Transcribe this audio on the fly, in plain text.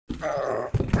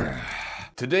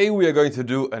Today we are going to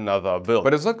do another build,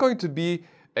 but it's not going to be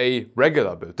a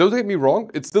regular build. Don't get me wrong,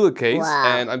 it's still a case,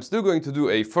 and I'm still going to do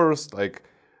a first, like,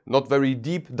 not very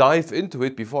deep dive into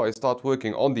it before I start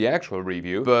working on the actual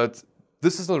review, but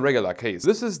this is not a regular case.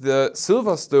 This is the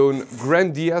SilverStone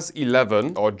Grandia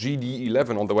 11, or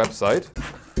GD11 on the website.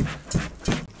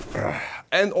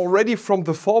 And already from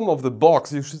the form of the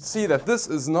box, you should see that this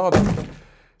is not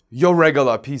your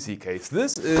regular PC case.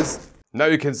 This is, now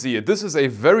you can see it, this is a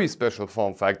very special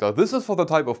form factor. This is for the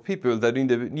type of people that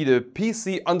need a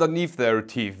PC underneath their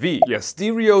TV. Yeah,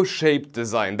 stereo-shaped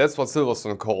design, that's what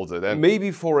SilverStone calls it. And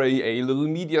maybe for a little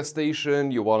media station,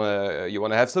 you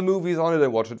wanna have some movies on it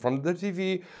and watch it from the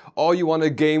TV, or you wanna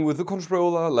game with the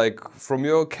controller, like from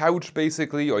your couch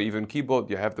basically, or even keyboard.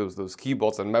 You have those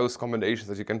keyboards and mouse combinations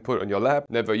that you can put on your lap.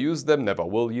 Never use them, never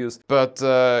will use, but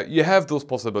you have those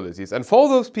possibilities. And for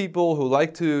those people who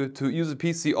like to use a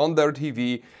PC on their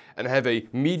TV and have a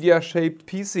media-shaped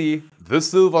PC, the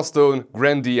SilverStone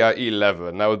Grandia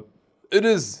 11. Now, it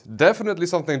is definitely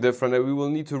something different, and we will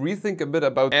need to rethink a bit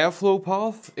about airflow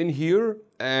path in here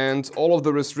and all of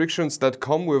the restrictions that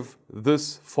come with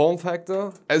this form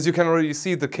factor. As you can already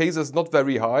see, the case is not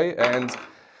very high, and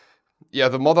yeah,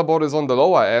 the motherboard is on the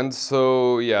lower end,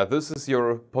 so yeah, this is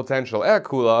your potential air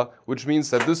cooler, which means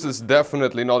that this is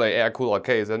definitely not an air cooler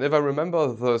case. And if I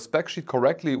remember the spec sheet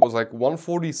correctly, it was like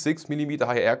 146mm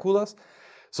high air coolers,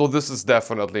 so this is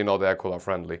definitely not air cooler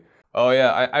friendly. Oh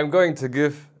yeah, I'm going to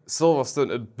give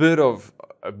SilverStone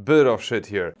a bit of shit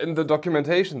here. In the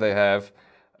documentation they have,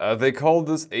 they call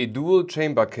this a dual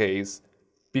chamber case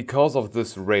because of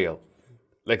this rail.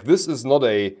 Like, this is not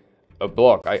a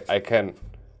block.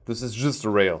 This is just a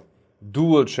rail.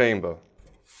 Dual chamber.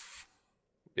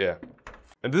 Yeah.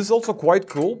 And this is also quite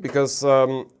cool because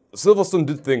SilverStone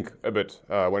did think a bit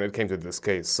when it came to this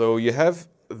case. So you have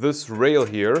this rail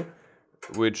here,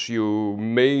 which you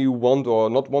may want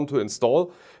or not want to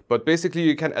install, but basically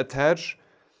you can attach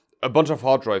a bunch of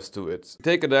hard drives to it.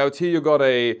 Take it out, here you got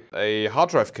a hard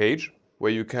drive cage,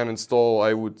 where you can install,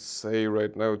 I would say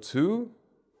right now,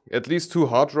 at least two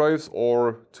hard drives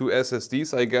or two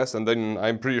SSDs, I guess, and then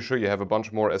I'm pretty sure you have a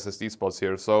bunch more SSD spots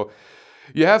here. So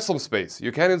you have some space.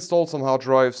 You can install some hard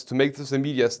drives to make this a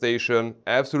media station.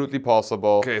 Absolutely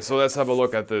possible. Okay, so let's have a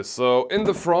look at this. So in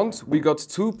the front, we got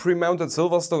two pre-mounted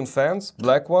SilverStone fans,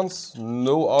 black ones,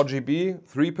 no RGB,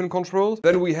 3-pin controlled.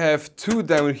 Then we have two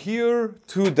down here,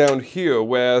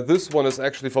 where this one is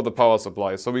actually for the power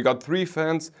supply. So we got 3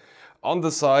 fans on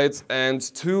the sides and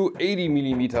two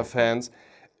 80mm fans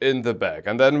in the back.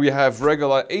 And then we have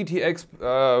regular ATX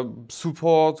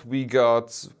support. We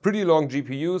got pretty long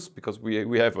GPUs because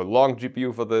we have a long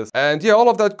GPU for this. And yeah, all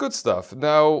of that good stuff.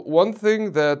 Now, one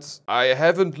thing that I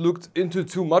haven't looked into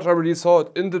too much, I already saw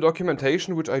it in the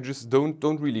documentation, which I just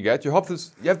don't really get. You have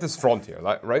this front here,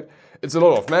 right? It's a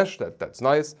lot of mesh, that's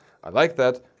nice. I like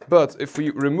that. But if we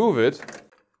remove it,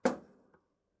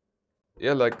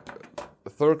 yeah, like the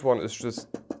third one is just,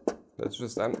 that's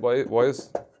just,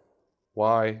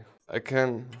 why? I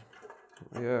can,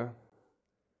 yeah.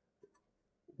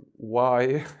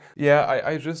 Why? Yeah,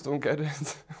 I just don't get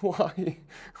it. Why?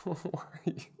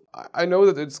 Why? I know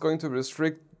that it's going to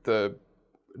restrict the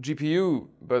GPU,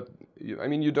 but I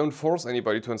mean, you don't force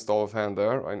anybody to install a fan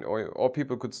there, or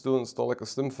people could still install like a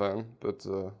slim fan, but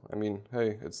I mean,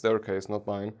 hey, it's their case, not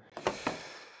mine.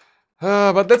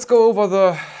 But let's go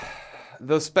over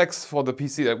the specs for the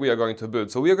PC that we are going to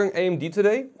build. So we are going AMD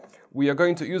today. We are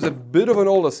going to use a bit of an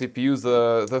older CPU,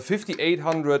 the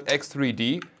 5800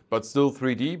 X3D, but still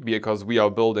 3D, because we are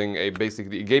building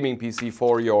basically a gaming PC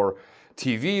for your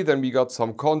TV. Then we got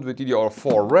some conduit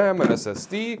DDR4 RAM and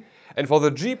SSD. And for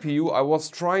the GPU, I was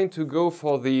trying to go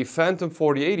for the Phantom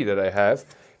 4080 that I have,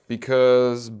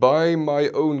 because by my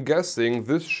own guessing,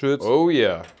 this should, oh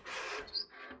yeah,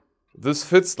 this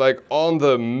fits like on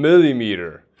the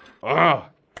millimeter.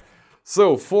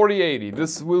 So 4080,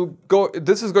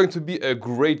 this is going to be a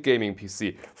great gaming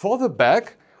PC. For the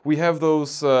back, we have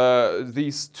these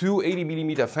two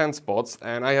 80mm fan spots,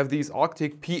 and I have these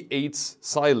Arctic P8s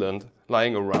silent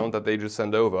lying around that they just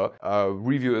sent over.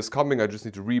 Review is coming. I just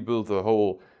need to rebuild the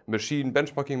whole machine,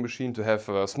 benchmarking machine, to have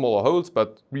smaller holes,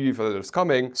 but review for that is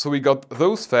coming. So we got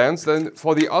those fans. Then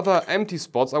for the other empty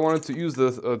spots, I wanted to use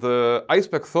the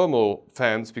icepack thermal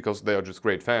fans because they are just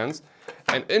great fans.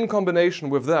 And in combination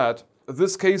with that,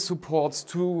 this case supports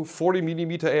two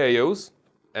 40mm AIOs,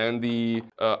 and the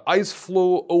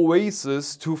IceFlow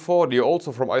Oasis 240,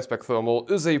 also from icepack thermal,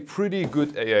 is a pretty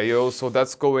good AIO, so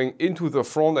that's going into the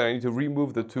front, and I need to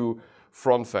remove the two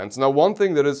front fans. Now, one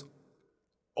thing that is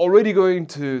already going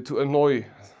to annoy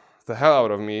the hell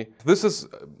out of me. This is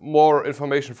more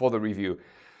information for the review.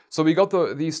 So we got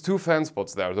these two fan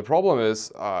spots there. The problem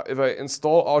is, if I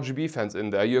install RGB fans in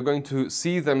there, you're going to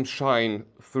see them shine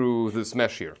through this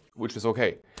mesh here, which is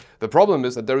okay. The problem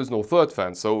is that there is no third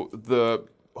fan, so the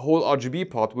whole RGB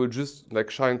part will just like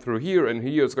shine through here, and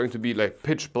here it's going to be like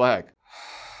pitch black.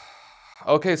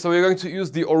 Okay, so we're going to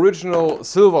use the original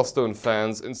SilverStone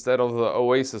fans instead of the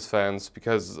Oasis fans,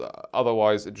 because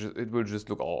otherwise it will just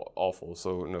look awful,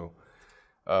 so no.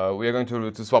 We are going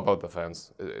to swap out the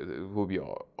fans. It will be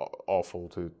awful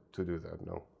to do that,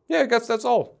 no. Yeah, I guess that's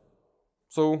all.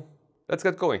 So, let's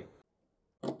get going.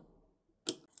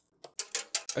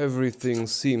 Everything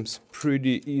seems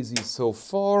pretty easy so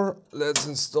far. Let's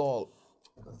install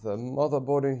the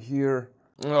motherboard in here.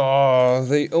 Oh,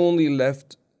 they only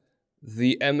left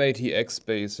the M80X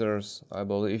spacers, I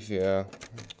believe, yeah.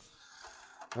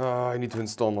 I need to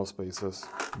install more spacers.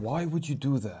 Why would you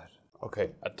do that?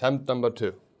 Okay, attempt number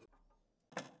 2.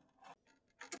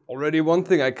 Already one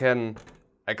thing I can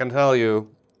tell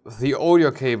you, the audio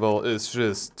cable is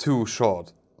just too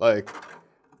short. Like,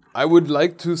 I would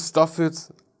like to stuff it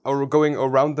or going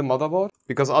around the motherboard,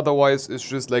 because otherwise it's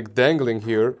just like dangling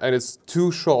here and it's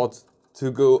too short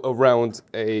to go around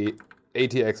a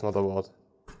ATX motherboard.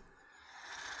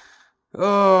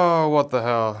 Oh, what the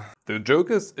hell. The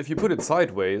joke is, if you put it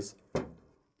sideways,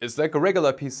 it's like a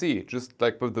regular PC, just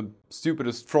like with the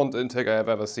stupidest front intake I have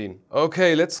ever seen.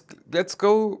 Okay, let's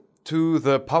go to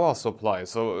the power supply.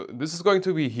 So this is going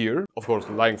to be here. Of course,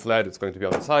 lying flat, it's going to be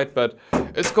on the side, but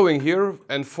it's going here.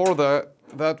 And for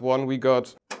that one, we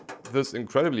got this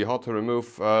incredibly hard to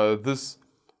remove, this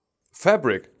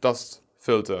fabric dust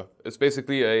filter. It's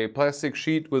basically a plastic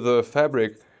sheet with a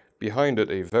fabric behind it,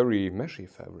 a very meshy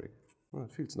fabric. Oh,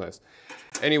 it feels nice.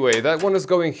 Anyway, that one is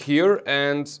going here,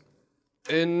 and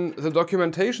in the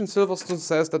documentation, SilverStone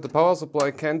says that the power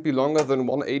supply can't be longer than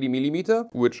 180mm,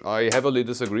 which I heavily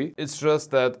disagree. It's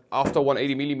just that after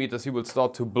 180mm, you will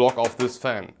start to block off this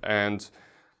fan, and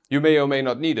you may or may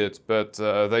not need it, but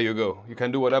there you go. You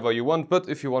can do whatever you want, but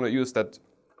if you want to use that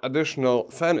additional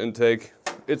fan intake,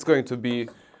 it's going to be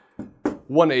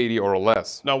 180 or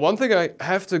less. Now, one thing I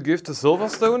have to give to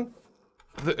SilverStone,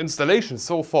 the installation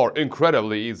so far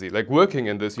incredibly easy. Like, working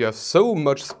in this, you have so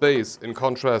much space in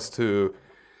contrast to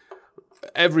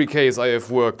every case I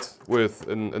have worked with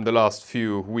in the last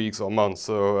few weeks or months.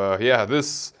 So yeah,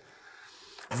 this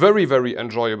very, very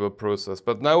enjoyable process.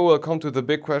 But now we'll come to the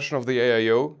big question of the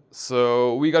AIO.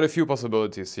 So we got a few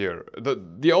possibilities here.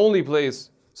 The only place,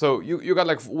 so you got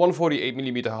like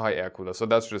 148mm high air cooler, so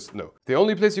that's just no. The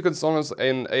only place you can install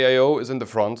an AIO is in the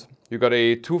front. You got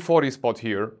a 240 spot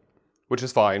here, which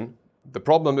is fine. The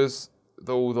problem is,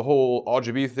 though, the whole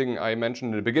RGB thing I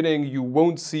mentioned in the beginning, you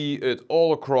won't see it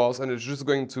all across and it's just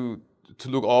going to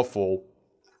look awful.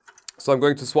 So I'm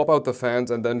going to swap out the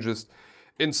fans and then just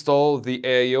install the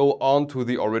AIO onto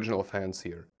the original fans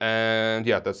here. And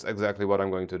yeah, that's exactly what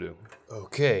I'm going to do.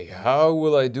 Okay, how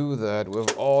will I do that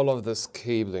with all of this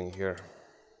cabling here?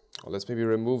 Well, let's maybe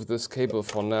remove this cable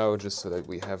for now, just so that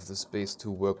we have the space to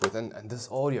work with. And this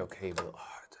audio cable.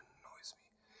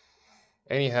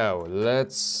 Anyhow,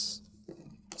 let's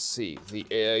see, the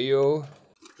AIO.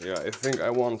 Yeah, I think I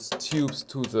want tubes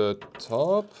to the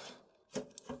top.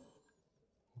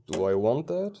 Do I want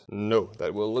that? No,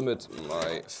 that will limit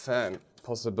my fan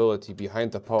possibility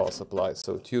behind the power supply,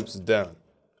 so tubes down.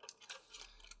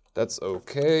 That's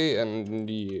okay, and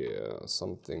yeah,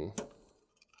 something.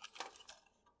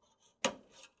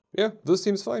 Yeah, this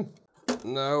seems fine.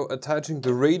 Now attaching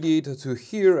the radiator to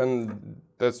here, and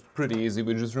that's pretty easy.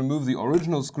 We just remove the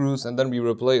original screws and then we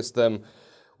replace them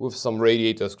with some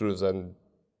radiator screws, and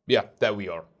yeah, there we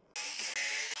are.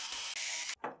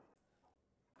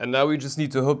 And now we just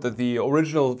need to hope that the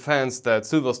original fans that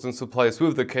SilverStone supplies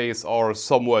with the case are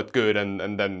somewhat good,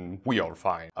 and then we are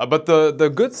fine. But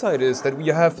the good side is that we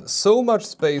have so much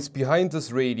space behind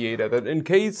this radiator that in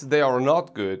case they are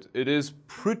not good, it is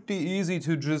pretty easy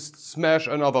to just smash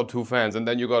another 2 fans, and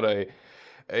then you got a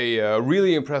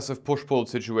really impressive push-pull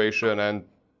situation, and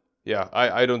yeah,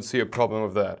 I don't see a problem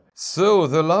with that. So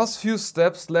the last few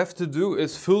steps left to do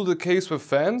is fill the case with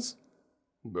fans.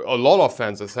 A lot of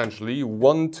fans, essentially.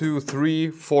 1, 2, 3,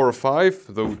 4, 5,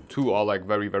 though 2 are like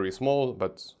very, very small,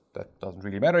 but that doesn't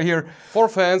really matter here. 4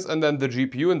 fans, and then the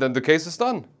GPU, and then the case is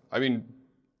done. I mean,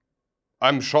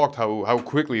 I'm shocked how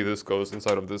quickly this goes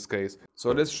inside of this case.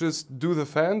 So let's just do the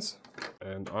fans.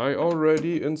 And I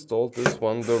already installed this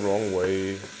one the wrong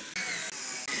way.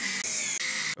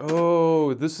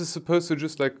 Oh, this is supposed to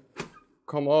just like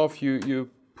come off.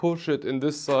 You push it in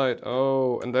this side.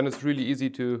 Oh, and then it's really easy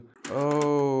to...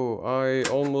 Oh, I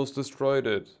almost destroyed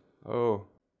it. Oh.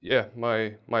 Yeah,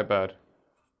 my bad.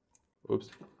 Oops.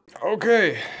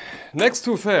 Okay, next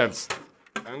two fans.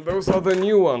 And those are the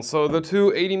new ones, so the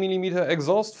two 80mm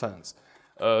exhaust fans.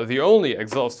 The only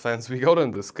exhaust fans we got in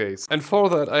this case. And for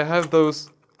that I have those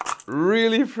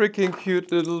really freaking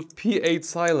cute little P8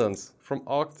 Silents from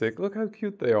Arctic. Look how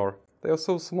cute they are. They are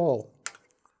so small.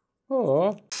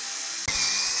 Aww.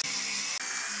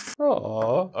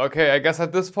 Aww. Okay, I guess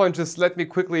at this point just let me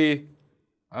quickly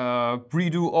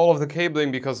redo all of the cabling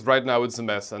because right now it's a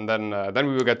mess, and then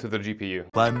we will get to the GPU.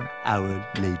 1 hour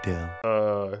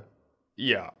later.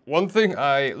 Yeah. One thing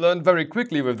I learned very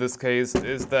quickly with this case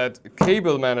is that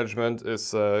cable management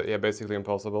is yeah, basically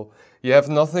impossible. You have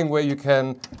nothing where you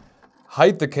can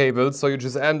hide the cables, so you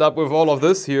just end up with all of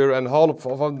this here, and all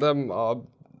of them are...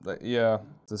 yeah,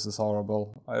 this is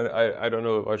horrible. I don't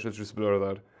know if I should just blur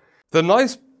that. The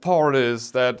nice part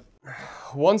is that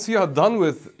once you are done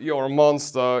with your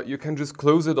monster, you can just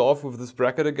close it off with this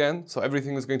bracket again, so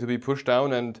everything is going to be pushed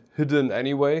down and hidden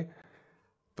anyway.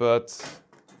 But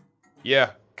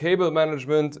yeah, cable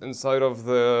management inside of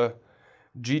the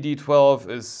GD12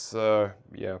 is,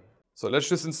 yeah. So let's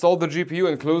just install the GPU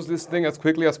and close this thing as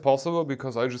quickly as possible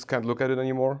because I just can't look at it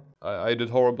anymore. I did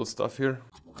horrible stuff here.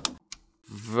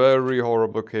 Very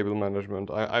horrible cable management.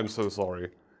 I'm so sorry.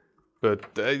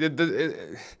 But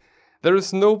there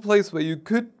is no place where you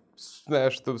could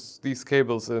smash these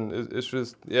cables in. It's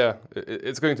just, yeah,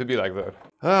 it's going to be like that.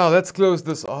 Ah, let's close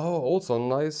this. Oh, also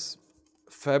nice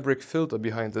fabric filter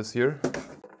behind this here.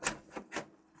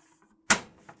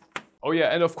 Oh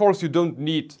yeah, and of course you don't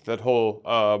need that whole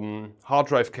hard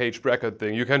drive cage bracket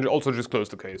thing. You can also just close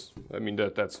the case. I mean,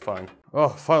 that's fine. Oh,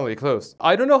 finally closed.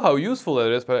 I don't know how useful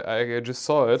it is, but I just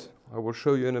saw it. I will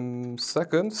show you in a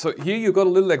second. So here you got a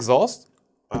little exhaust,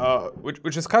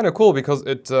 which is kind of cool because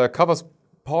it covers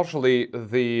partially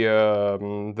the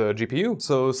GPU.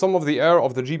 So some of the air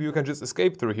of the GPU can just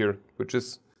escape through here, which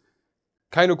is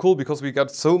kind of cool because we got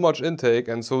so much intake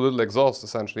and so little exhaust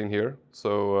essentially in here.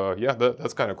 So yeah,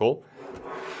 that's kind of cool.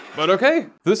 But okay,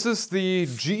 this is the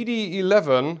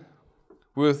GD11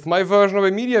 with my version of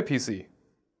a media PC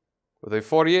with a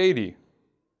 4080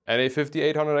 and a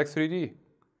 5800X3D.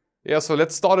 Yeah, so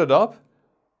let's start it up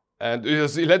and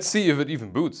let's see if it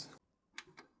even boots.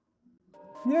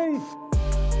 Yay!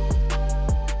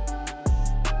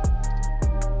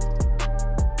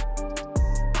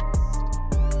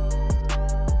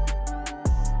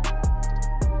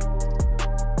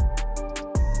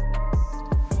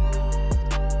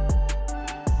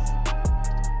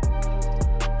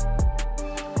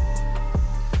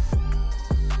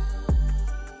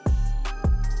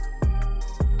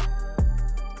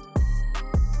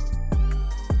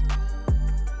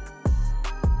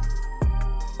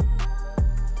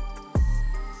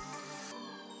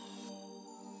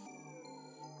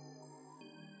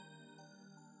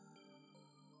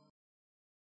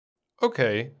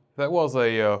 Okay, that was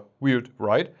a weird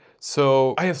ride.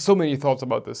 So I have so many thoughts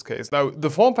about this case. Now, the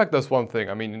form factor is one thing.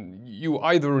 I mean, you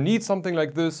either need something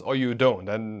like this or you don't,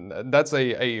 and that's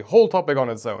a whole topic on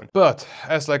its own. But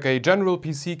as like a general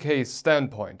PC case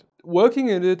standpoint, working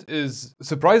in it is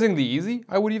surprisingly easy,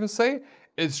 I would even say.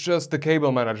 It's just the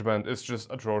cable management is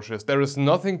just atrocious. There is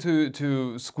nothing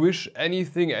to squish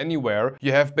anything anywhere.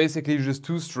 You have basically just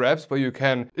two straps where you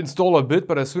can install a bit,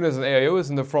 but as soon as an AIO is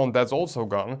in the front, that's also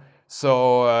gone.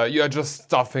 So you are just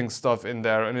stuffing stuff in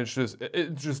there, and it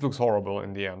just looks horrible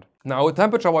in the end. Now,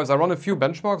 temperature-wise, I run a few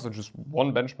benchmarks, or just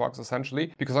one benchmark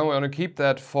essentially, because I'm going to keep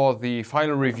that for the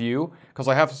final review, because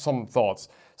I have some thoughts.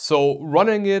 So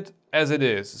running it as it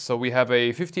is, so we have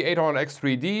a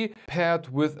 5800X3D paired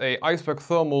with a Iceberg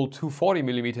Thermal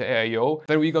 240mm AIO.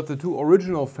 Then we got the two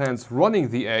original fans running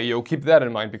the AIO. Keep that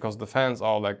in mind because the fans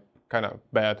are like kind of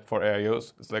bad for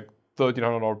AIOs. It's like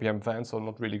 1300 RPM fans, so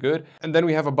not really good. And then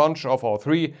we have a bunch of our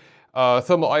three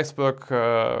thermal Iceberg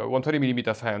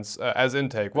 120mm fans as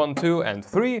intake, 1, 2, and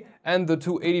 3, and the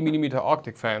two 80mm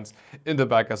Arctic fans in the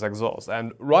back as exhaust.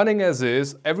 And running as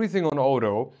is, everything on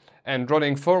auto, and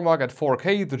running firmware at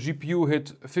 4K, the GPU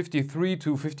hit 53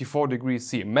 to 54 degrees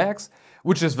C max,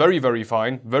 which is very, very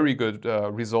fine, very good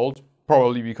result.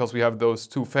 Probably because we have those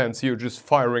two fans here just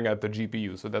firing at the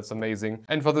GPU, so that's amazing.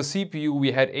 And for the CPU,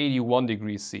 we had 81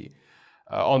 degrees C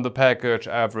on the package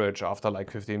average after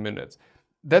like 15 minutes.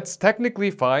 That's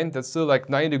technically fine, that's still like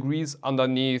 9 degrees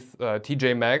underneath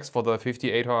TJ Max for the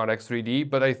 5800X3D,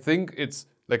 but I think it's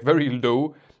like very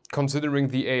low considering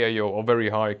the AIO, or very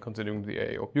high considering the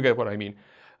AIO. You get what I mean.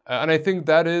 And I think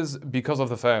that is because of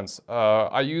the fans.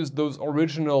 I used those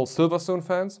original SilverStone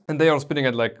fans, and they are spinning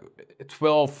at like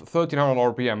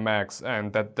 1300 RPM max,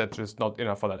 and that's just not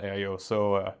enough for that AIO.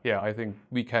 So yeah, I think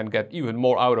we can get even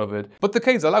more out of it. But the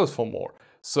case allows for more.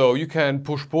 So you can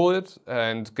push-pull it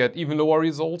and get even lower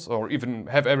results, or even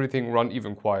have everything run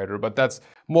even quieter. But that's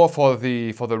more for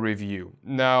the review.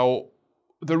 Now,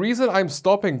 the reason I'm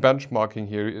stopping benchmarking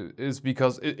here is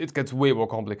because it gets way more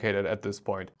complicated at this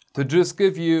point. To just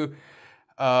give you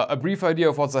a brief idea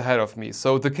of what's ahead of me.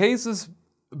 So the case is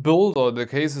built, or the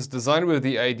case is designed with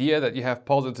the idea that you have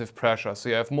positive pressure. So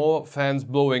you have more fans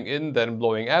blowing in than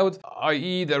blowing out,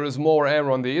 i.e. there is more air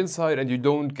on the inside and you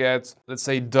don't get, let's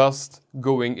say, dust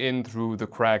going in through the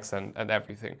cracks and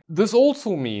everything. This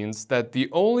also means that the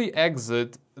only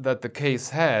exit that the case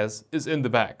has is in the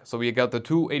back. So we got the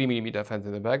two 80mm fans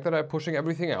in the back that are pushing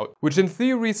everything out, which in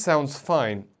theory sounds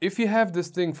fine. If you have this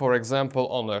thing, for example,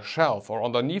 on a shelf or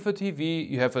underneath a TV,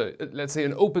 you have let's say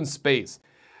an open space.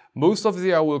 Most of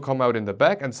the air will come out in the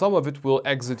back and some of it will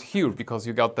exit here because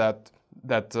you got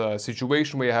that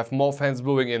situation where you have more fans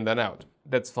blowing in than out.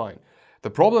 That's fine. The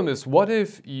problem is, what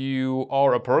if you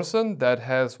are a person that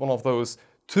has one of those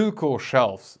Tilco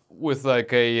shelves with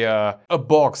like a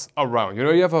box around? You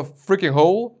know, you have a freaking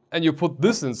hole and you put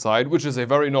this inside, which is a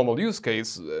very normal use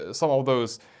case. Some of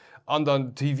those under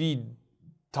TV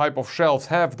type of shelves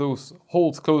have those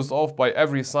holes closed off by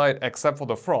every side except for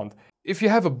the front. If you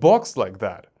have a box like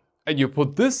that, and you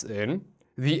put this in,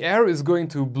 the air is going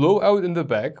to blow out in the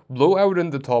back, blow out in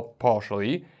the top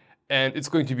partially, and it's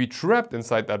going to be trapped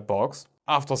inside that box.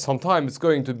 After some time, it's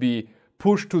going to be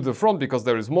pushed to the front because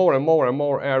there is more and more and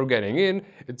more air getting in.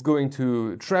 It's going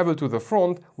to travel to the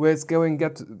front where it's going to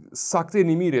get sucked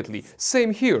in immediately.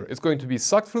 Same here. It's going to be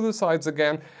sucked through the sides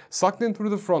again, sucked in through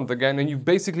the front again, and you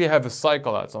basically have a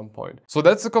cycle at some point. So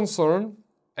that's a concern,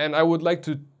 and I would like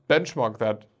to benchmark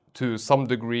that to some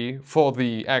degree for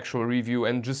the actual review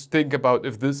and just think about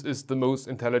if this is the most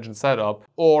intelligent setup,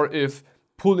 or if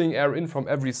pulling air in from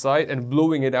every side and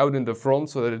blowing it out in the front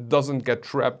so that it doesn't get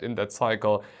trapped in that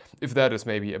cycle, if that is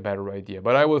maybe a better idea.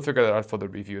 But I will figure that out for the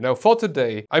review. Now for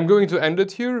today, I'm going to end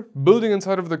it here. Building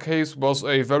inside of the case was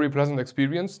a very pleasant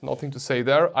experience, nothing to say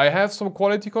there. I have some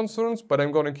quality concerns, but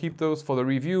I'm gonna keep those for the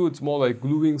review. It's more like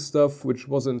gluing stuff, which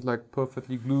wasn't like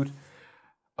perfectly glued.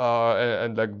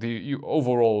 And like the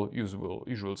overall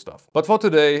usual stuff. But for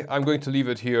today, I'm going to leave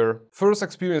it here. First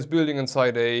experience building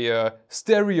inside a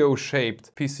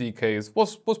stereo-shaped PC case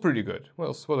was pretty good.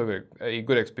 Well, it was a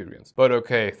good experience. But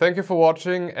okay, thank you for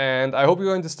watching, and I hope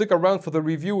you're going to stick around for the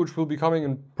review, which will be coming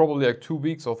in probably like 2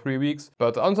 weeks or 3 weeks.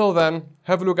 But until then,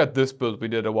 have a look at this build we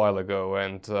did a while ago,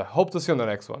 and hope to see you on the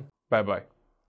next one. Bye bye.